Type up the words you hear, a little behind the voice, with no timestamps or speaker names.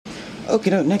Okay,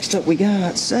 next up we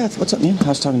got Seth. What's up, man? I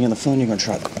was talking to you on the phone. You're going to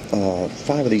try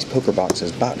 5 of these poker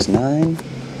boxes. Box 9,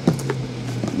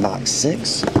 Box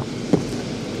 6,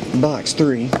 Box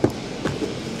 3,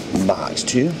 Box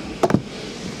 2,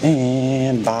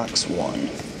 and Box 1.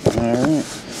 Alright,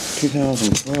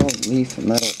 2012 Leaf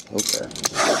Metal Poker.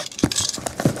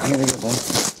 Here we go, bud.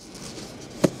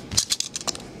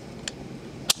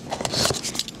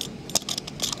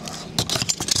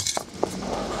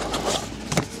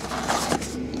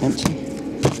 Empty.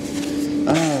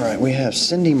 Alright, we have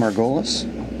Cindy Margolis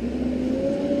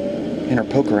in her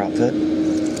poker outfit.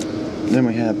 Then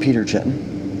we have Peter Jetton,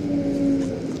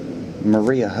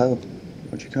 Maria Ho,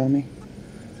 what'd you call me?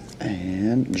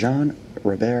 And John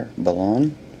Robert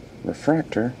Ballon,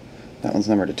 Refractor. That one's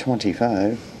numbered to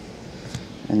 25.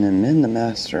 And then Min the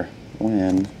Master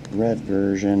Win, red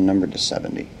version, numbered to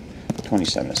 70.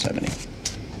 27 to 70.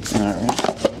 Alright.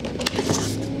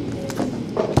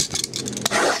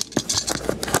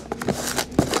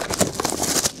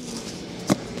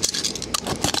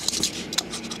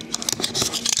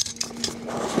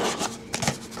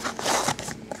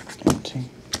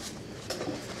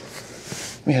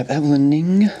 We have Evelyn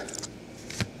Ning,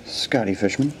 Scotty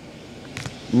Fishman,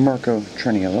 Marco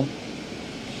Treniello,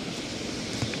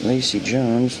 Lacey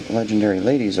Jones, Legendary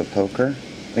Ladies of Poker.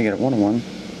 They get it 101.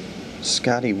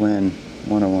 Scotty Wynn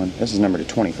 101. This is numbered to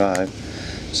 25.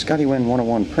 Scotty Wynn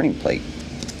 101 printing plate.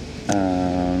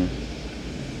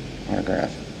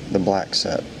 Autograph. The black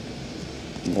set.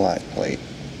 Black plate.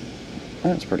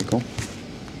 That's pretty cool.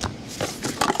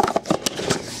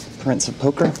 Prince of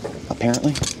Poker,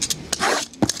 apparently.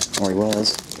 Or he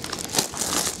was.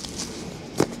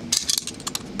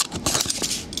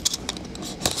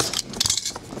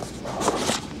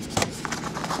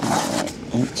 Alright,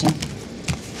 empty.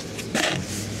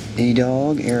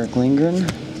 E-Dog, Eric Lindgren,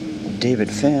 David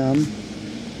Pham,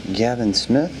 Gavin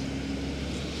Smith,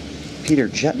 Peter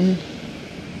Jetton,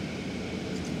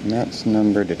 and that's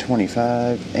numbered to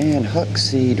 25, and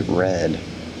Huckseed Red.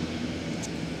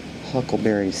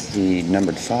 Huckleberry Seed,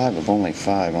 numbered 5 of only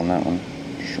 5 on that one.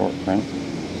 Short print.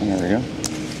 There we go.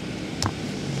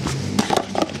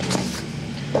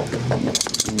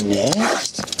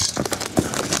 Next,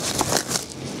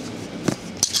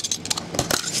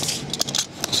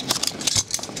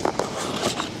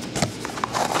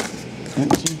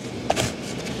 empty.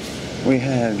 We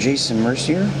have Jason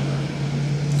Mercier,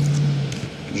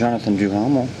 Jonathan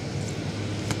Duhamel,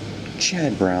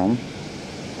 Chad Brown,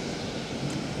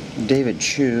 David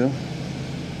Chu.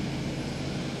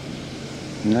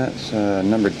 And that's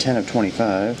numbered 10 of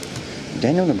 25.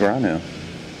 Daniel Negreanu.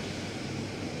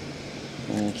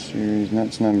 Series, and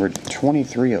that's numbered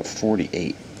 23 of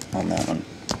 48 on that one.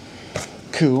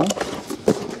 Cool. And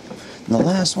the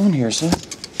last one here, Seth.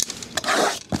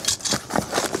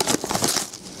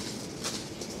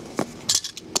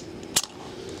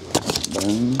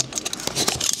 Boom.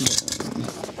 Boom.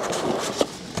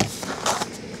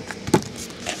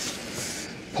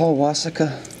 Paul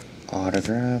Wasika.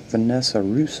 Autograph, Vanessa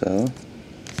Russo,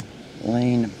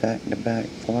 Lane back-to-back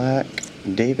black,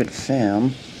 David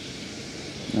Pham,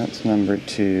 that's numbered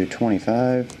to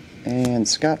 25, and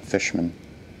Scott Fishman,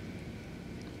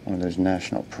 one of those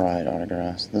National Pride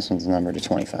autographs. This one's numbered to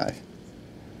 25.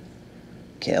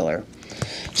 Killer.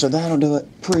 So that'll do it.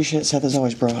 Appreciate it, Seth, as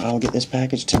always, bro. I'll get this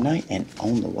package tonight and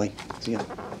on the way. See ya.